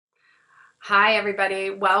Hi, everybody.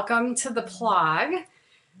 Welcome to the Plog.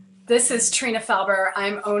 This is Trina Felber.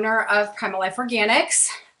 I'm owner of Primal Life Organics,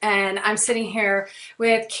 and I'm sitting here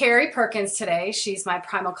with Carrie Perkins today. She's my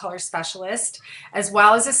Primal Color Specialist as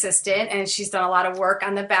well as assistant, and she's done a lot of work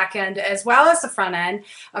on the back end as well as the front end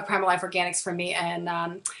of Primal Life Organics for me.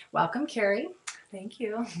 And welcome, Carrie. Thank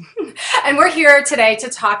you. And we're here today to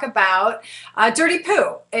talk about Dirty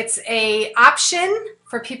Poo. It's an option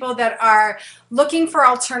for people that are looking for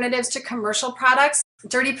alternatives to commercial products.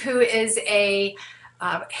 Dirty Poo is a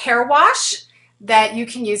hair wash that you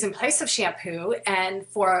can use in place of shampoo, and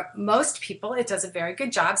for most people it does a very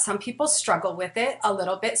good job. Some people struggle with it a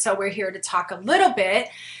little bit, so we're here to talk a little bit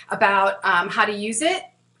about how to use it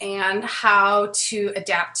and how to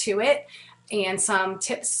adapt to it, and some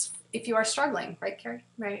tips if you are struggling. Right, Carrie?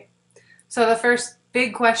 Right. So the first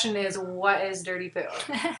big question is, what is Dirty Poo?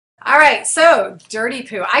 All right, so Dirty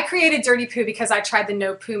Poo. I created Dirty Poo because I tried the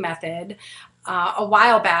no poo method a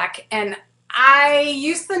while back, and I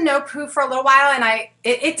used the no poo for a little while, and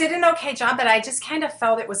it did an okay job, but I just kind of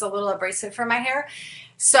felt it was a little abrasive for my hair.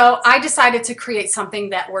 So I decided to create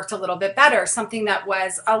something that worked a little bit better, something that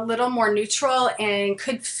was a little more neutral and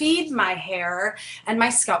could feed my hair and my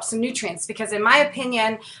scalp some nutrients, because in my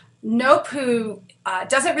opinion, no poo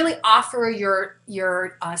doesn't really offer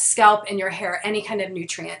your scalp and your hair any kind of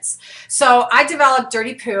nutrients. So I developed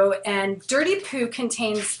Dirty Poo, and Dirty Poo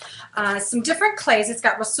contains some different clays. It's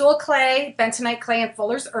got Rossul clay, bentonite clay, and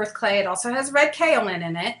Fuller's Earth clay. It also has red kaolin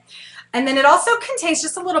in it. And then it also contains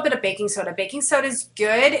just a little bit of baking soda. Baking soda is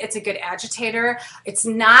good. It's a good agitator. It's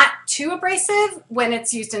not too abrasive when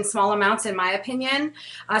it's used in small amounts, in my opinion.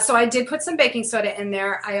 So I did put some baking soda in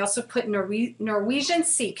there. I also put Norwegian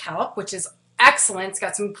sea kelp, which is excellent. It's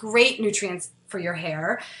got some great nutrients for your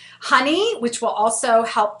hair. Honey, which will also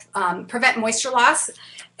help prevent moisture loss,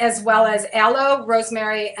 as well as aloe,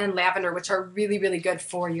 rosemary, and lavender, which are really, really good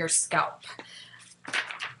for your scalp.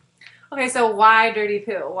 Okay, so why Dirty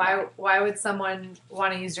Poo? Why would someone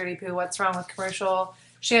want to use Dirty Poo? What's wrong with commercial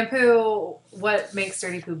shampoo? What makes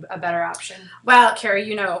Dirty Poo a better option? Well, Carrie,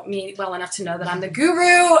 you know me well enough to know that I'm the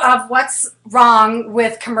guru of what's wrong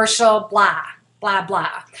with commercial blah, blah,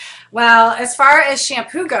 blah. Well, as far as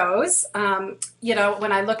shampoo goes, you know,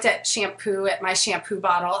 when I looked at shampoo at my shampoo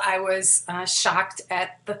bottle, I was shocked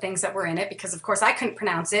at the things that were in it, because of course I couldn't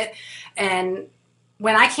pronounce it. And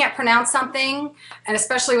when I can't pronounce something, and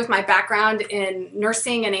especially with my background in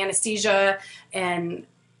nursing and anesthesia, and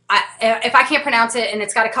if I can't pronounce it and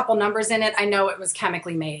it's got a couple numbers in it, I know it was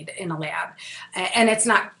chemically made in a lab, and it's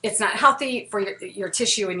not healthy for your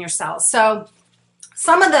tissue and your cells. So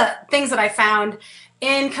some of the things that I found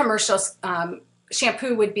in commercial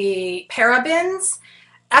shampoo would be parabens,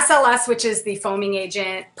 SLS, which is the foaming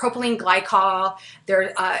agent, propylene glycol.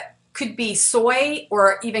 There could be soy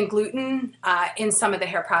or even gluten in some of the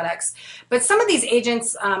hair products. But some of these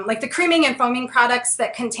agents, like the creaming and foaming products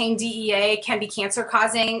that contain DEA, can be cancer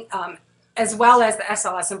causing, as well as the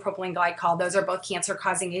SLS and propylene glycol. Those are both cancer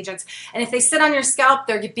causing agents. And if they sit on your scalp,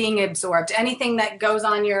 they're being absorbed. Anything that goes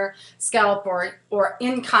on your scalp or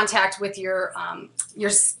in contact with your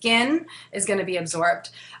skin is going to be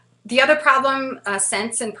absorbed. The other problem,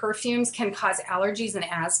 scents and perfumes can cause allergies and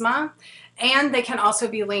asthma, and they can also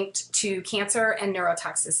be linked to cancer and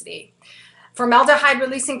neurotoxicity.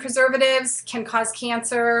 Formaldehyde-releasing preservatives can cause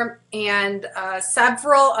cancer, and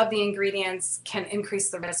several of the ingredients can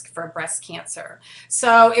increase the risk for breast cancer.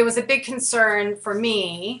 So it was a big concern for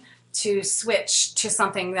me to switch to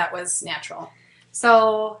something that was natural.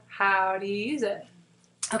 So how do you use it?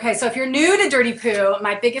 Okay, so if you're new to Dirty Poo,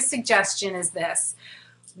 my biggest suggestion is this.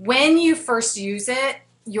 When you first use it,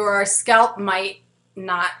 your scalp might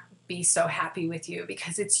not be so happy with you,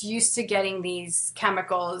 because it's used to getting these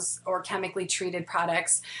chemicals or chemically treated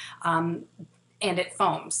products, and it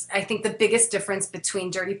foams. I think the biggest difference between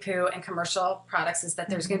Dirty Poo and commercial products is that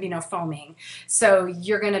there's going to be no foaming. So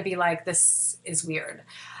you're going to be like, this is weird.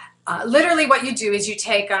 Literally what you do is you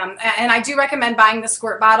take, and I do recommend buying the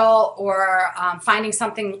squirt bottle, or finding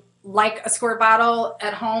something like a squirt bottle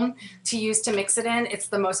at home to use to mix it in. It's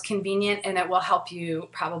the most convenient, and it will help you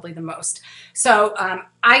probably the most. So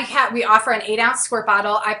we offer an 8-ounce squirt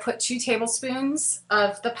bottle. I put 2 tablespoons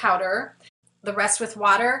of the powder, the rest with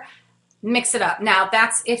water, mix it up. Now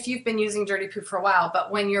that's if you've been using Dirty Poo for a while,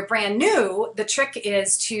 but when you're brand new, the trick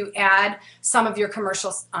is to add some of your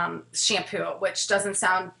commercial shampoo, which doesn't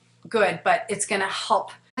sound good, but it's going to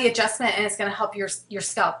help the adjustment, and it's going to help your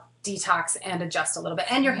scalp detox and adjust a little bit,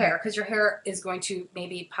 and your hair, because your hair is going to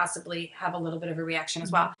maybe possibly have a little bit of a reaction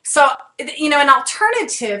as well. So, you know, an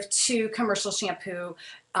alternative to commercial shampoo,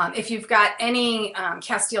 if you've got any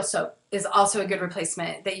Castile soap is also a good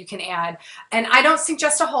replacement that you can add. And I don't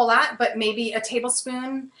suggest a whole lot, but maybe a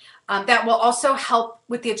tablespoon. That will also help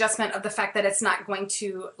with the adjustment of the fact that it's not going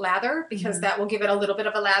to lather, because that will give it a little bit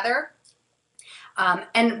of a lather.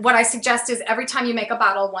 And what I suggest is every time you make a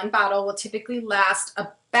bottle, one bottle will typically last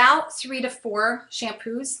about 3 to 4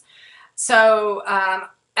 shampoos. So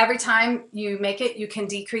every time you make it, you can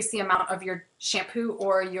decrease the amount of your shampoo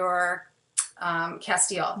or your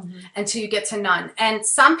Castile until you get to none. And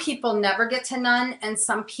some people never get to none, and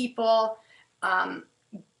some people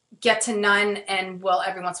get to none and will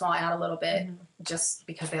every once in a while add a little bit just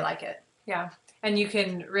because they like it. Yeah. And you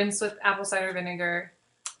can rinse with apple cider vinegar.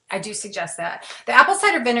 I do suggest that. The apple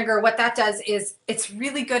cider vinegar, what that does is it's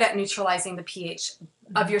really good at neutralizing the pH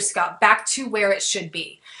of your scalp back to where it should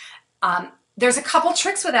be. There's a couple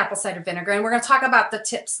tricks with apple cider vinegar, and we're going to talk about the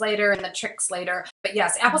tips later and the tricks later. But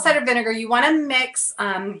yes, apple cider vinegar, you want to mix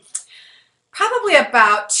probably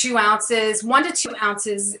about 2 ounces, 1 to 2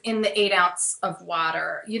 ounces in the 8 ounce of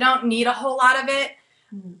water. You don't need a whole lot of it.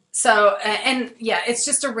 So, and yeah, it's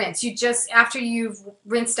just a rinse. You just, after you've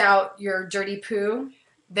rinsed out your dirty poo,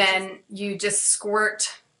 then you just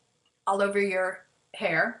squirt all over your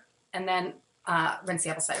hair and then rinse the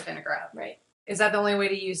apple cider vinegar out. Right. Is that the only way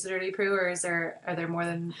to use the dirty poo, or are there more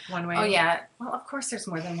than one way? Oh yeah. Well, of course there's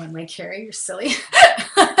more than one way, Carrie. You're silly.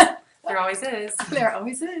 There always is. There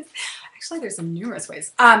always is. Actually, there's numerous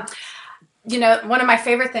ways. You know, one of my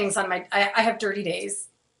favorite things on I have dirty days.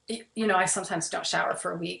 You know, I sometimes don't shower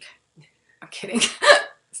for a week. I'm kidding.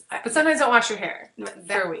 But sometimes don't wash your hair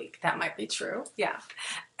for a week. That might be true. Yeah.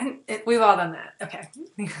 And we've all done that. Okay.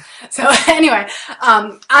 So anyway,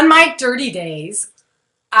 on my dirty days,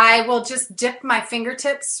 I will just dip my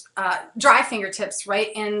fingertips, dry fingertips, right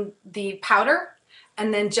in the powder,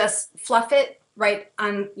 and then just fluff it right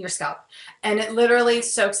on your scalp. And it literally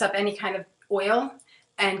soaks up any kind of oil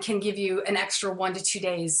and can give you an extra 1 to 2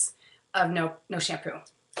 days of no shampoo.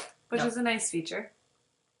 Which is a nice feature.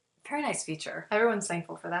 Very nice feature. Everyone's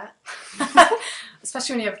thankful for that.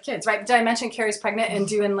 Especially when you have kids, right? Did I mention Carrie's pregnant and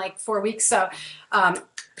due in like 4 weeks? So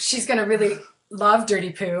she's going to really love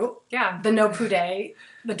dirty poo. Yeah. The no poo day.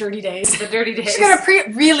 The dirty days. The dirty days. She's going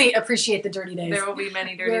to really appreciate the dirty days. There will be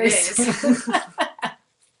many dirty days.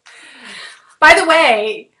 By the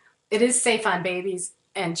way, it is safe on babies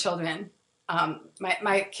and children.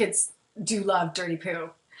 My kids do love dirty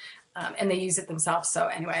poo, and they use it themselves. So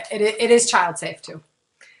anyway, it is child safe too.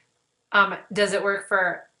 Does it work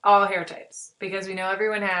for all hair types? Because we know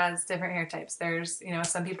everyone has different hair types. There's,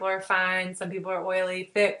 some people are fine, some people are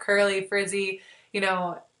oily, thick, curly, frizzy,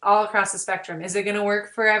 all across the spectrum. Is it going to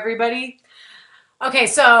work for everybody? Okay,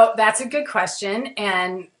 so that's a good question.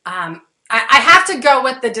 And I have to go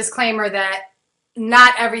with the disclaimer that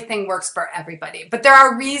not everything works for everybody. But there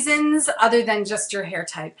are reasons other than just your hair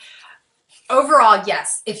type. Overall,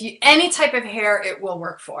 yes. If you any type of hair, it will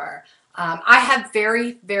work for. I have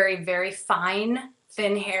very, very, very fine,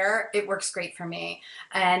 thin hair. It works great for me.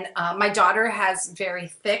 And my daughter has very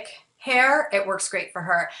thick hair. It works great for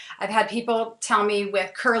her. I've had people tell me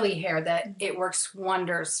with curly hair that it works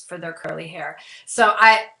wonders for their curly hair. So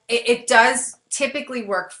it does typically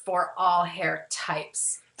work for all hair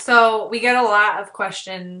types. So we get a lot of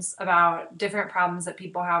questions about different problems that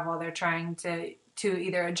people have while they're trying to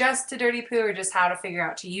either adjust to dirty poo or just how to figure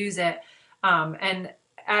out to use it. And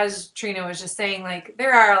as Trina was just saying, like,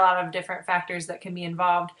 there are a lot of different factors that can be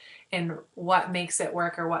involved in what makes it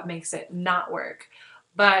work or what makes it not work.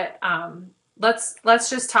 But let's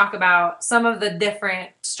just talk about some of the different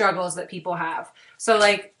struggles that people have. So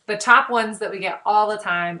like the top ones that we get all the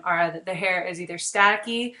time are that the hair is either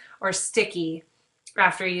staticky or sticky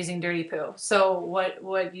after using dirty poo. So what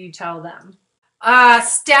would you tell them?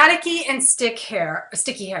 Staticky and sticky hair.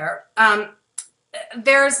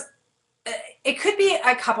 It could be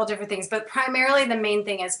a couple different things, but primarily the main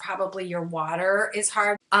thing is probably your water is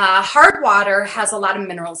hard. Hard water has a lot of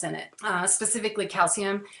minerals in it, specifically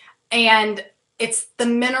calcium, and it's the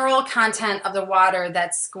mineral content of the water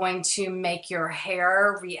that's going to make your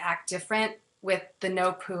hair react different with the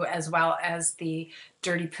no poo as well as the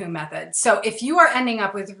dirty poo method. So if you are ending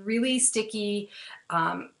up with really sticky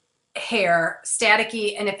hair,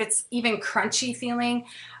 staticky, and if it's even crunchy feeling,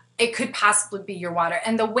 it could possibly be your water.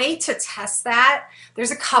 And the way to test that,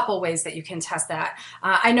 there's a couple ways that you can test that.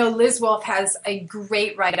 I know Liz Wolfe has a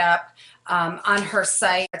great write-up on her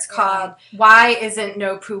site. It's called Why Isn't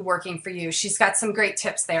No Poo Working for You? She's got some great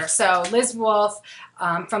tips there. So Liz Wolfe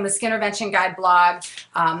from the Skinnervention Guide blog,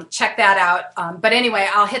 check that out. But anyway,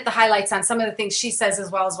 I'll hit the highlights on some of the things she says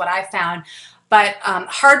as well as what I found. But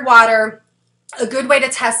hard water, a good way to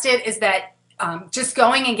test it is that just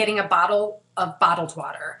going and getting a bottle of bottled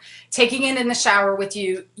water, taking it in the shower with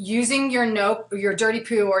you, using your dirty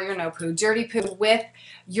poo or your no poo, dirty poo with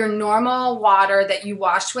your normal water that you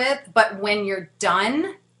wash with. But when you're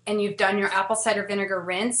done and you've done your apple cider vinegar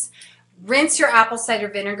rinse your apple cider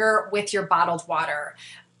vinegar with your bottled water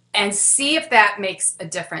and see if that makes a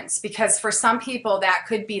difference, because for some people that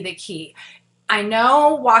could be the key. I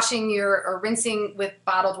know washing or rinsing with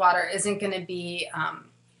bottled water isn't going to be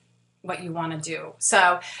what you want to do.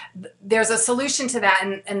 So there's a solution to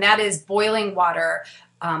that, and that is boiling water,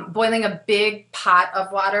 boiling a big pot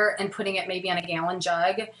of water and putting it maybe in a gallon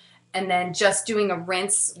jug, and then just doing a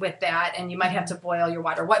rinse with that. And you might have to boil your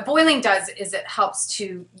water. What boiling does is it helps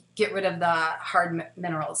to get rid of the hard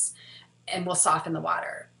minerals and will soften the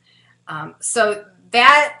water. So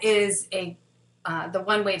that is the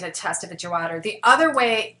one way to test if it's your water. The other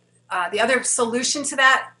way, the other solution to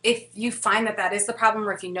that, if you find that that is the problem,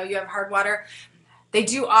 or if you know you have hard water, they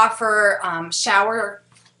do offer shower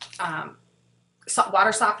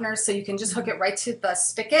water softeners, so you can just hook it right to the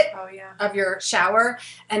spigot of your shower,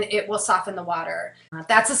 and it will soften the water.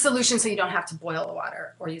 That's a solution, so you don't have to boil the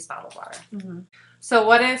water or use bottled water. Mm-hmm. So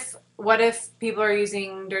what if people are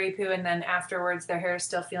using dirty poo and then afterwards their hair is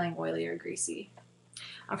still feeling oily or greasy?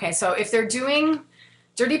 Okay, so if they're doing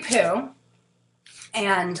dirty poo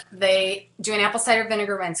and they do an apple cider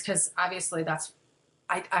vinegar rinse, because obviously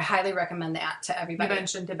I highly recommend that to everybody. You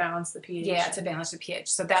mentioned to balance the pH. Yeah, to balance the pH.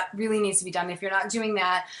 So that really needs to be done. If you're not doing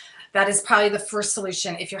that, that is probably the first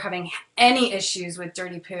solution if you're having any issues with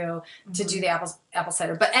dirty poo, to do the apple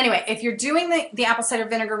cider. But anyway, if you're doing the apple cider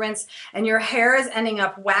vinegar rinse and your hair is ending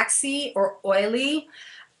up waxy or oily,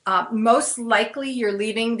 most likely you're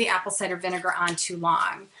leaving the apple cider vinegar on too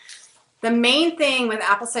long. The main thing with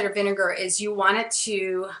apple cider vinegar is you want it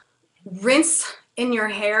to rinse in your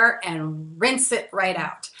hair and rinse it right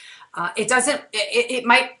out. It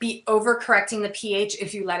might be overcorrecting the pH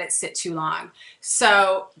if you let it sit too long.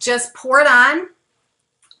 So just pour it on.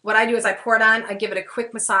 What I do is I pour it on, I give it a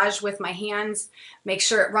quick massage with my hands, make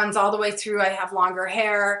sure it runs all the way through, I have longer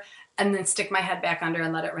hair, and then stick my head back under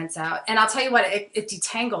and let it rinse out. And I'll tell you what, it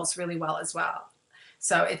detangles really well as well.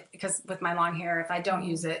 So because with my long hair, if I don't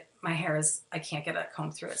use it, my hair I can't get a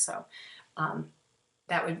comb through it. So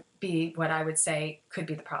that would be what I would say could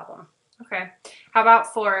be the problem. Okay. How about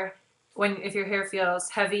if your hair feels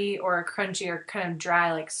heavy or crunchy or kind of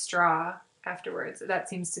dry like straw afterwards? That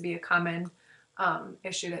seems to be a common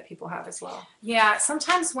issue that people have as well. Yeah,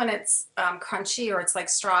 sometimes when it's crunchy or it's like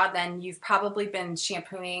straw, then you've probably been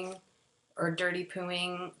shampooing or dirty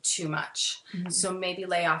pooing too much. Mm-hmm. So maybe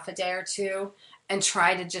lay off a day or two and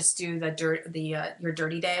try to just do your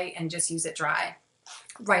dirty day and just use it dry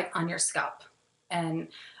right on your scalp. And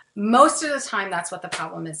most of the time, that's what the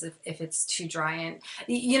problem is if it's too dry. And,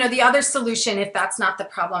 the other solution, if that's not the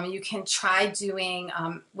problem, you can try doing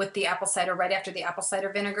with the apple cider, right after the apple cider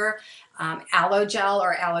vinegar, aloe gel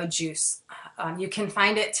or aloe juice. You can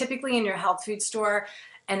find it typically in your health food store,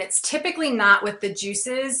 and it's typically not with the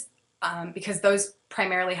juices because those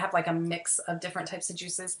primarily have like a mix of different types of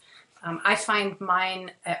juices. I find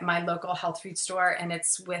mine at my local health food store, and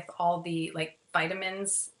it's with all the like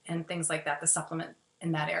vitamins and things like that, the supplement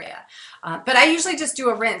in that area. But I usually just do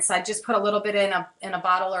a rinse. I just put a little bit in a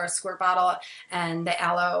bottle or a squirt bottle, and the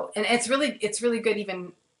aloe, and it's really good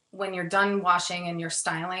even when you're done washing and you're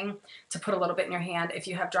styling to put a little bit in your hand if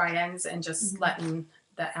you have dry ends, and just letting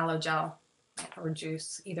the aloe gel or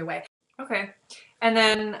juice, either way. Okay. And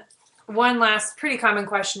then one last pretty common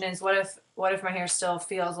question is, what if my hair still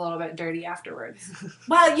feels a little bit dirty afterwards?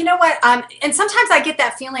 Well, you know what? And sometimes I get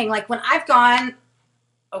that feeling like when I've gone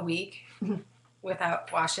a week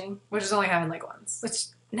without washing, which has only happened like once, which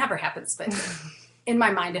never happens, but in my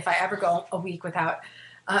mind, if I ever go a week without,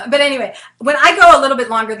 but anyway, when I go a little bit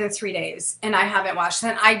longer than 3 days and I haven't washed,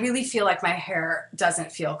 then I really feel like my hair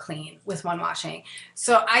doesn't feel clean with one washing.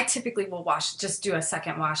 So I typically will just do a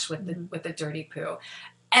second wash with the dirty poo.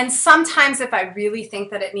 And sometimes if I really think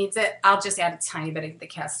that it needs it, I'll just add a tiny bit of the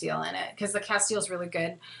Castile in it, because the Castile is really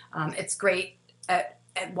good. It's great at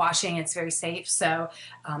washing. It's very safe. So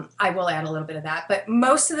I will add a little bit of that. But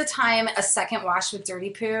most of the time, a second wash with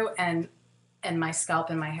dirty poo and my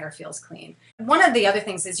scalp and my hair feels clean. One of the other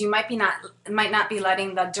things is you might not be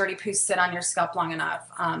letting the dirty poo sit on your scalp long enough.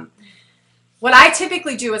 What I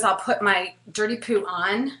typically do is I'll put my dirty poo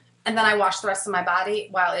on, and then I wash the rest of my body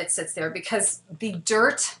while it sits there, because the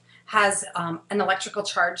dirt has an electrical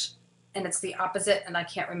charge, and it's the opposite, and I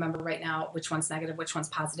can't remember right now which one's negative, which one's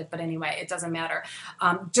positive, but anyway, it doesn't matter.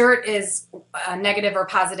 Dirt is negative or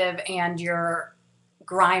positive, and your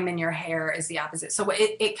grime in your hair is the opposite. So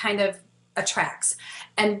it kind of attracts.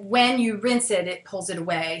 And when you rinse it, it pulls it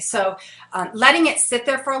away. So letting it sit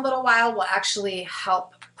there for a little while will actually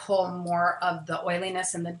help pull more of the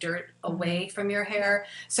oiliness and the dirt away from your hair.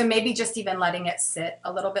 So maybe just even letting it sit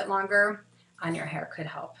a little bit longer on your hair could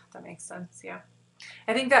help. That makes sense, yeah.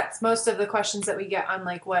 I think that's most of the questions that we get on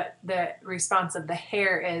like what the response of the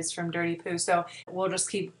hair is from dirty poo. So we'll just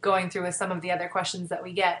keep going through with some of the other questions that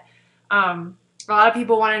we get. A lot of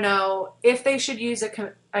people want to know if they should use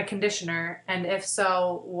a conditioner, and if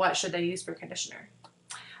so, what should they use for conditioner?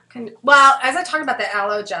 Well, as I talked about, the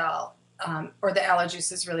aloe gel or the aloe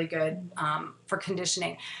juice is really good for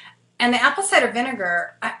conditioning. And the apple cider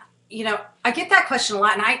vinegar, I get that question a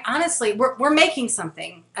lot, and I honestly, we're making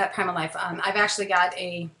something at Primal Life. I've actually got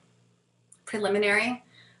a preliminary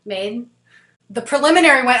made. The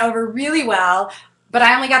preliminary went over really well, but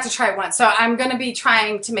I only got to try it once. So I'm going to be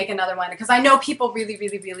trying to make another one because I know people really,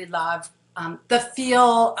 really, really love the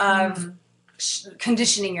feel of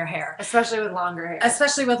conditioning your hair. Especially with longer hair.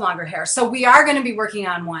 Especially with longer hair. So we are going to be working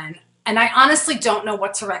on one. And I honestly don't know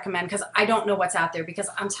what to recommend because I don't know what's out there, because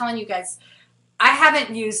I'm telling you guys, I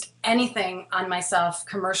haven't used anything on myself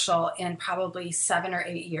commercial in probably 7 or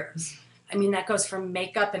 8 years. I mean, that goes from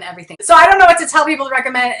makeup and everything. So I don't know what to tell people to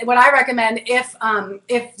recommend, what I recommend if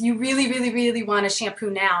you really, really, really want a shampoo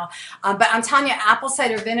now. But I'm telling you, apple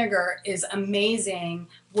cider vinegar is amazing,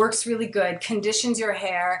 works really good, conditions your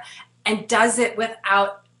hair, and does it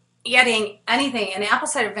without adding anything. And apple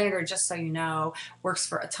cider vinegar, just so you know, works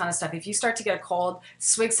for a ton of stuff. If you start to get a cold,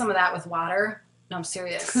 swig some of that with water. No, I'm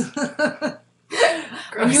serious.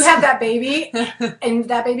 When you have that baby and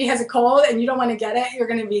that baby has a cold and you don't want to get it, you're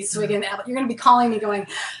going to be swigging apple. You're going to be calling me going,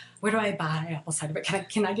 where do I buy apple cider vinegar?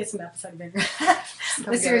 Can I get some apple cider vinegar?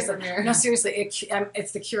 No, seriously,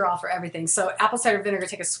 it's the cure-all for everything. So apple cider vinegar,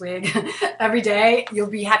 take a swig every day. You'll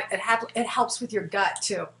be happy. It helps with your gut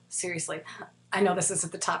too. Seriously. I know this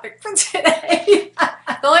isn't the topic for today.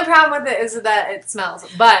 The only problem with it is that it smells.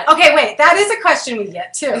 But okay, wait, that is a question we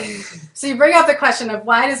get too. So you bring up the question of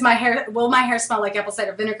why does my hair smell like apple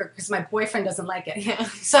cider vinegar? Because my boyfriend doesn't like it. Yeah.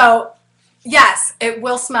 So yes, it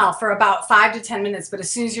will smell for about 5 to 10 minutes, but as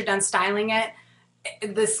soon as you're done styling it,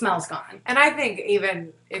 the smell's gone. And I think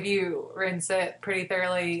even if you rinse it pretty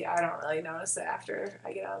thoroughly, I don't really notice it after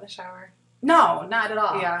I get out of the shower. No, not at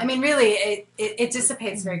all. Yeah. I mean, really, it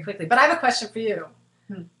dissipates very quickly. But I have a question for you.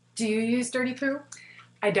 Do you use dirty poo?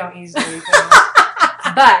 I don't use dirty poo.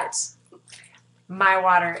 But my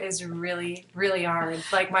water is really, really hard.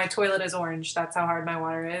 Like, my toilet is orange. That's how hard my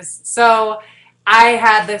water is. So I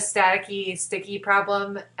had this staticky, sticky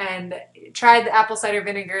problem and tried the apple cider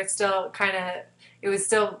vinegar. It still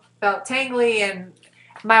felt tangly, and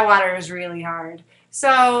my water is really hard.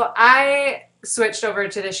 So I switched over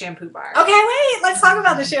to the shampoo bar. Okay, wait, let's talk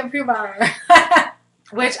about the shampoo bar.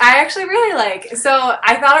 Which I actually really like. So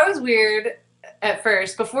I thought it was weird at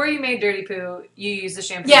first. Before you made dirty poo, you used the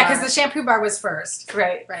shampoo bar. Yeah, because the shampoo bar was first.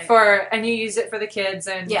 Right. And you use it for the kids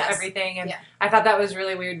and everything. And I thought that was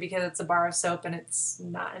really weird because it's a bar of soap and it's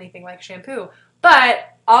not anything like shampoo.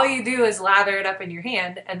 But all you do is lather it up in your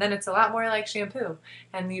hand, and then it's a lot more like shampoo.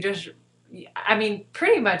 And you just,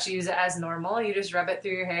 pretty much use it as normal. You just rub it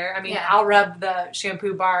through your hair. I'll rub the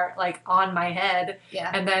shampoo bar like on my head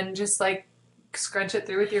and then just like scrunch it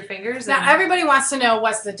through with your fingers. Now everybody wants to know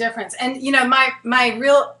what's the difference. And my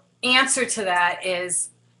real answer to that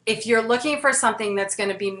is, if you're looking for something that's going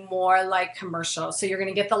to be more like commercial, so you're going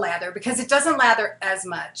to get the lather, because it doesn't lather as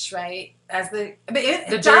much, right? As the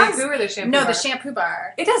dirty poo or the shampoo bar? No, the shampoo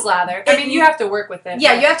bar. It does lather. You have to work with it.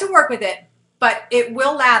 Yeah, you have to work with it, but it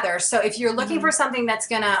will lather. So if you're looking for something that's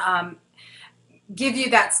going to give you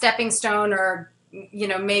that stepping stone, or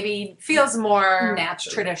maybe feels more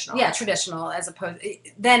natural, traditional. Yeah, traditional, as opposed,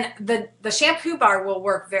 then the shampoo bar will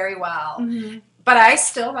work very well. But I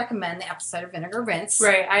still recommend the apple cider vinegar rinse.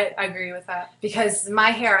 Right, I agree with that. Because my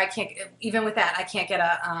hair, even with that, I can't get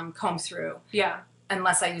a comb through. Yeah.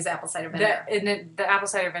 Unless I use apple cider vinegar. The apple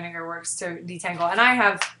cider vinegar works to detangle. And I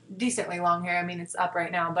have decently long hair. It's up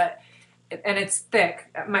right now, and it's thick.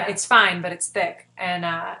 It's fine, but it's thick.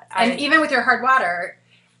 And even with your hard water,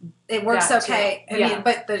 it works okay.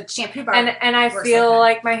 But the shampoo bar and I feel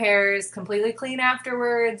like my hair is completely clean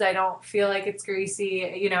afterwards. I don't feel like it's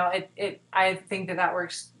greasy. I think that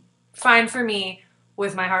works fine for me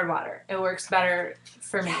with my hard water. It works better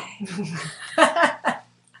for me.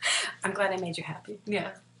 I'm glad I made you happy.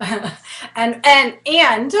 Yeah. and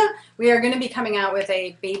we are going to be coming out with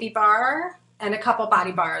a baby bar and a couple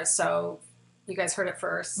body bars. So You guys heard it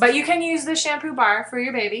first. But you can use the shampoo bar for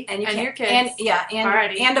your baby and your kids.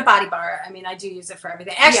 And a body bar. I mean, I do use it for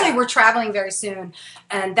everything. Actually, we're traveling very soon,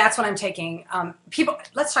 and that's what I'm taking.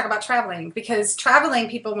 Let's talk about traveling, because traveling,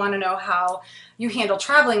 people want to know how you handle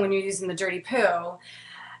traveling when you're using the Dirty Poo,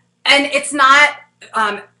 and it's not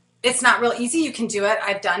real easy. You can do it.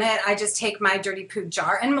 I've done it. I just take my Dirty Poo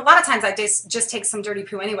jar, and a lot of times I just take some Dirty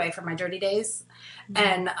Poo anyway for my dirty days,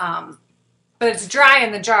 and but it's dry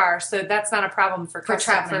in the jar, so that's not a problem for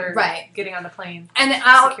traveling, right? Getting on the plane. And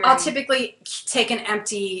I'll typically take an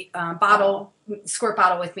empty squirt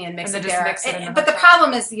bottle with me and mix it there. But the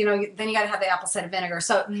problem is, then you got to have the apple cider vinegar.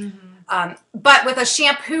 So, but with a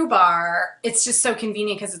shampoo bar, it's just so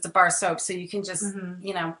convenient because it's a bar soap, so you can just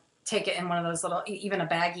take it in one of those little, even a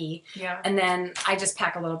baggie. Yeah. And then I just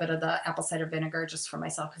pack a little bit of the apple cider vinegar just for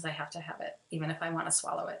myself because I have to have it, even if I want to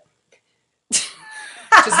swallow it.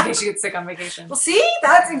 Just in case you get sick on vacation. Well, see,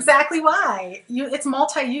 that's exactly why. It's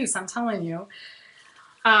multi-use, I'm telling you.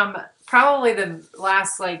 Probably the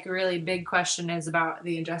last really big question is about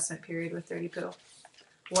the adjustment period with Dirty Poo,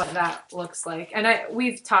 what that looks like. And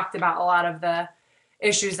we've talked about a lot of the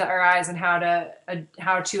issues that arise and how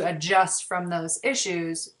to adjust from those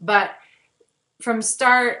issues. But from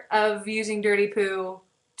start of using Dirty Poo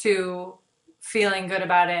to feeling good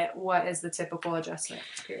about it, what is the typical adjustment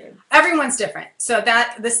period? Everyone's different. So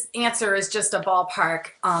this answer is just a ballpark.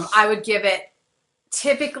 I would give it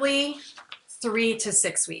typically 3 to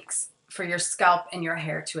 6 weeks for your scalp and your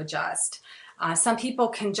hair to adjust. Some people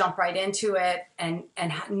can jump right into it and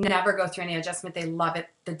never go through any adjustment. They love it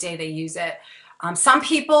the day they use it. Some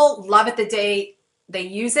people love it the day they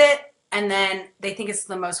use it, and then they think it's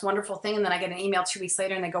the most wonderful thing, and then I get an email 2 weeks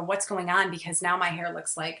later and they go, what's going on? Because now my hair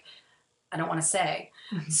looks like, I don't want to say.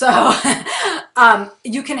 So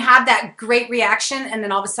you can have that great reaction, and then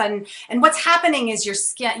all of a sudden, and what's happening is your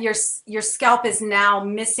scalp is now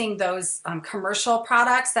missing those commercial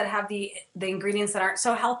products that have the ingredients that aren't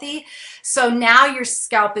so healthy. So now your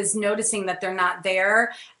scalp is noticing that they're not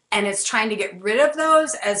there, and it's trying to get rid of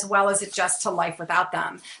those as well as adjust to life without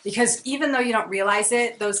them. Because even though you don't realize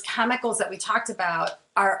it, those chemicals that we talked about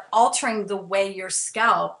are altering the way your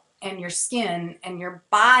scalp and your skin and your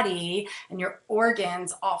body and your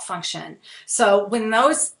organs all function. So when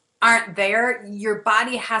those aren't there, your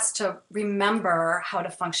body has to remember how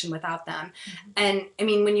to function without them. And I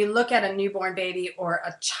mean, when you look at a newborn baby or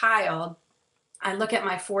a child, I look at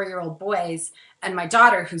my 4-year-old boys and my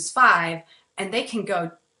daughter who's 5, and they can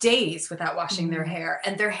go days without washing their hair,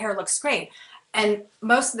 and their hair looks great. And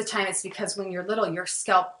most of the time it's because when you're little, your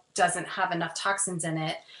scalp doesn't have enough toxins in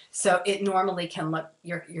it, so it normally can look,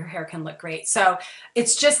 your hair can look great. So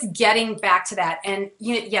it's just getting back to that. And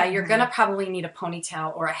you're gonna probably need a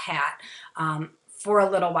ponytail or a hat for a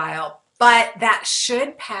little while, but that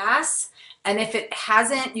should pass. And if it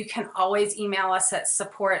hasn't, you can always email us at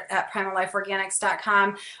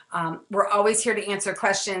support@primallifeorganics.com. We're always here to answer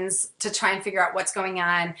questions, to try and figure out what's going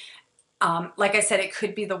on. Like I said, it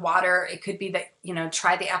could be the water. It could be that,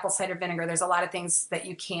 try the apple cider vinegar. There's a lot of things that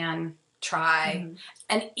you can try.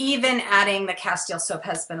 And even adding the Castile soap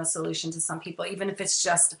has been a solution to some people, even if it's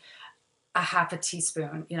just a half a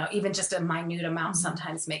teaspoon, even just a minute amount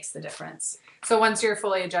sometimes makes the difference. So once you're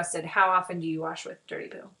fully adjusted, how often do you wash with Dirty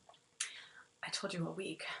Poo? I told you a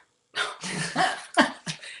week.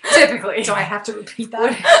 Typically. Do I have to repeat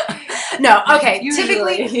that? No. Okay.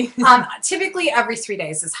 Typically every 3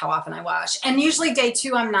 days is how often I wash. And usually day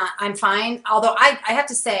 2, I'm fine. Although I have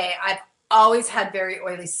to say, I've always had very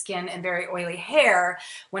oily skin and very oily hair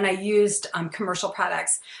when I used commercial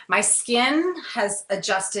products. My skin has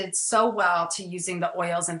adjusted so well to using the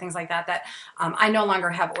oils and things like that, that I no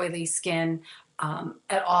longer have oily skin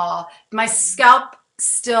at all. My scalp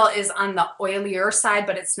still is on the oilier side,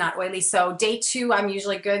 but it's not oily. So day 2, I'm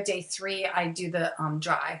usually good. Day 3, I do the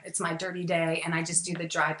dry. It's my dirty day, and I just do the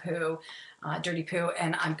dry poo, Dirty Poo,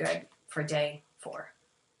 and I'm good for day 4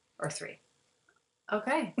 or 3.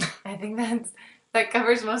 Okay, I think that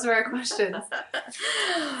covers most of our questions.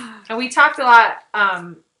 And we talked a lot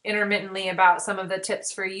intermittently about some of the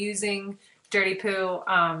tips for using Dirty Poo.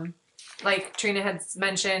 Like Trina had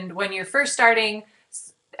mentioned, when you're first starting,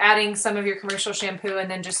 adding some of your commercial shampoo and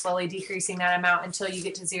then just slowly decreasing that amount until you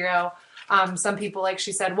get to 0. Some people, like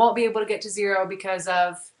she said, won't be able to get to 0 because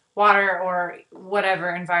of water or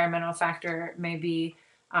whatever environmental factor may be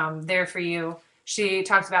there for you. She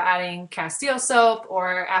talked about adding Castile soap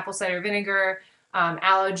or apple cider vinegar.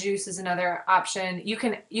 Aloe juice is another option. You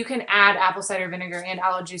can add apple cider vinegar and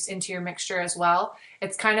aloe juice into your mixture as well.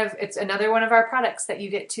 It's another one of our products that you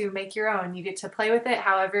get to make your own. You get to play with it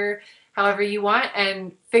however however you want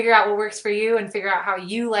and figure out what works for you and figure out how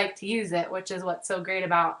you like to use it, which is what's so great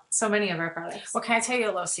about so many of our products. Well, can I tell you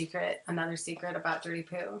a little secret, another secret about Dirty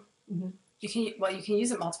Poo? Mm-hmm. You can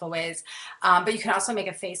use it multiple ways, but you can also make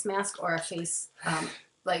a face mask or a face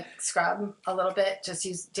like scrub a little bit.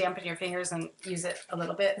 Just dampen your fingers and use it a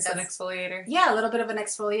little bit as an exfoliator. Yeah, a little bit of an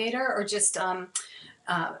exfoliator, or just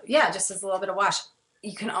just as a little bit of wash.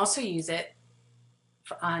 You can also use it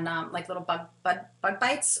on like little bug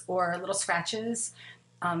bites or little scratches.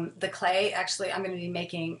 The clay, actually, I'm going to be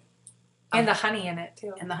making. And the honey in it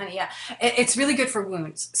too. And the honey, yeah. It's really good for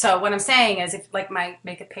wounds. So what I'm saying is, if like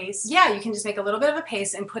make a paste. Yeah, you can just make a little bit of a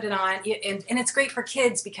paste and put it on, and it's great for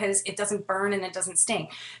kids because it doesn't burn and it doesn't sting.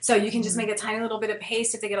 So you can just make a tiny little bit of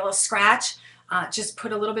paste. If they get a little scratch, just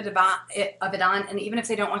put a little bit of it on, and even if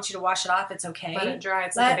they don't want you to wash it off, it's okay. Let it dry.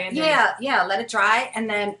 It's like a Band-Aid. Yeah, let it dry, and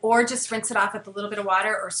then or just rinse it off with a little bit of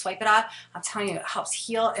water or swipe it off. I'm telling you, it helps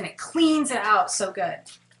heal and it cleans it out so good.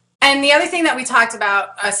 And the other thing that we talked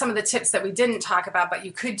about, some of the tips that we didn't talk about, but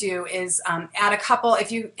you could do is add a couple,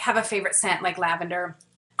 if you have a favorite scent like lavender,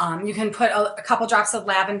 you can put a couple drops of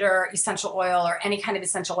lavender essential oil or any kind of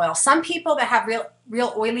essential oil. Some people that have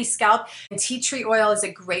real oily scalp, and tea tree oil is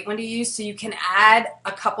a great one to use. So you can add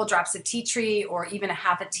a couple drops of tea tree or even a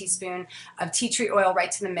half a teaspoon of tea tree oil right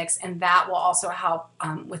to the mix, and that will also help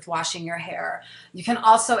with washing your hair. You can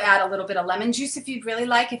also add a little bit of lemon juice if you'd really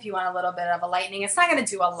like, if you want a little bit of a lightening. It's not going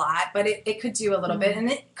to do a lot, but it could do a little bit, and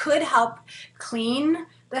it could help clean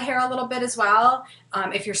the hair a little bit as well,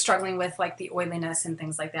 if you're struggling with like the oiliness and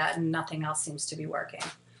things like that and nothing else seems to be working.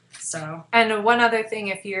 So, and one other thing,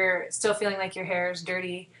 if you're still feeling like your hair is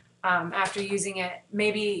dirty after using it,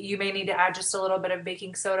 maybe you may need to add just a little bit of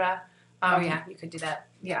baking soda. Oh yeah, you could do that.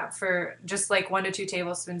 Yeah, for just like 1 to 2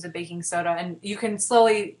 tablespoons of baking soda, and you can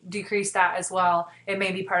slowly decrease that as well. It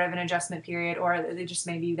may be part of an adjustment period, or it just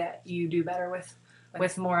may be that you do better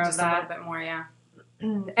with more of that. Just a little bit more, yeah.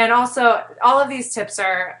 And also, all of these tips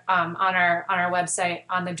are on our website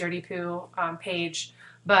on the Dirty Poo page.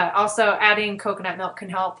 But also, adding coconut milk can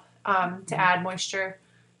help to add moisture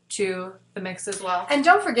to the mix as well. And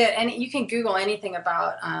don't forget, you can Google anything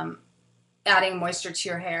about adding moisture to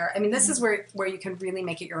your hair. I mean, this is where you can really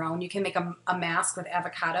make it your own. You can make a mask with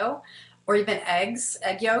avocado. Or even eggs.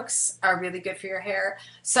 Egg yolks are really good for your hair.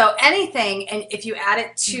 So anything, and if you add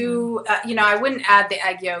it to, I wouldn't add the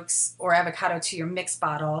egg yolks or avocado to your mix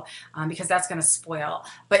bottle because that's going to spoil.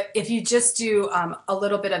 But if you just do a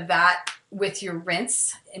little bit of that with your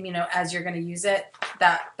rinse, and as you're going to use it,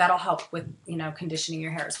 that'll help with conditioning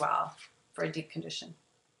your hair as well for a deep condition.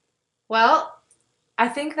 Well, I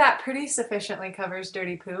think that pretty sufficiently covers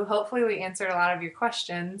Dirty Poo. Hopefully, we answered a lot of your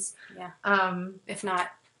questions. Yeah. If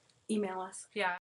not, email us. Yeah.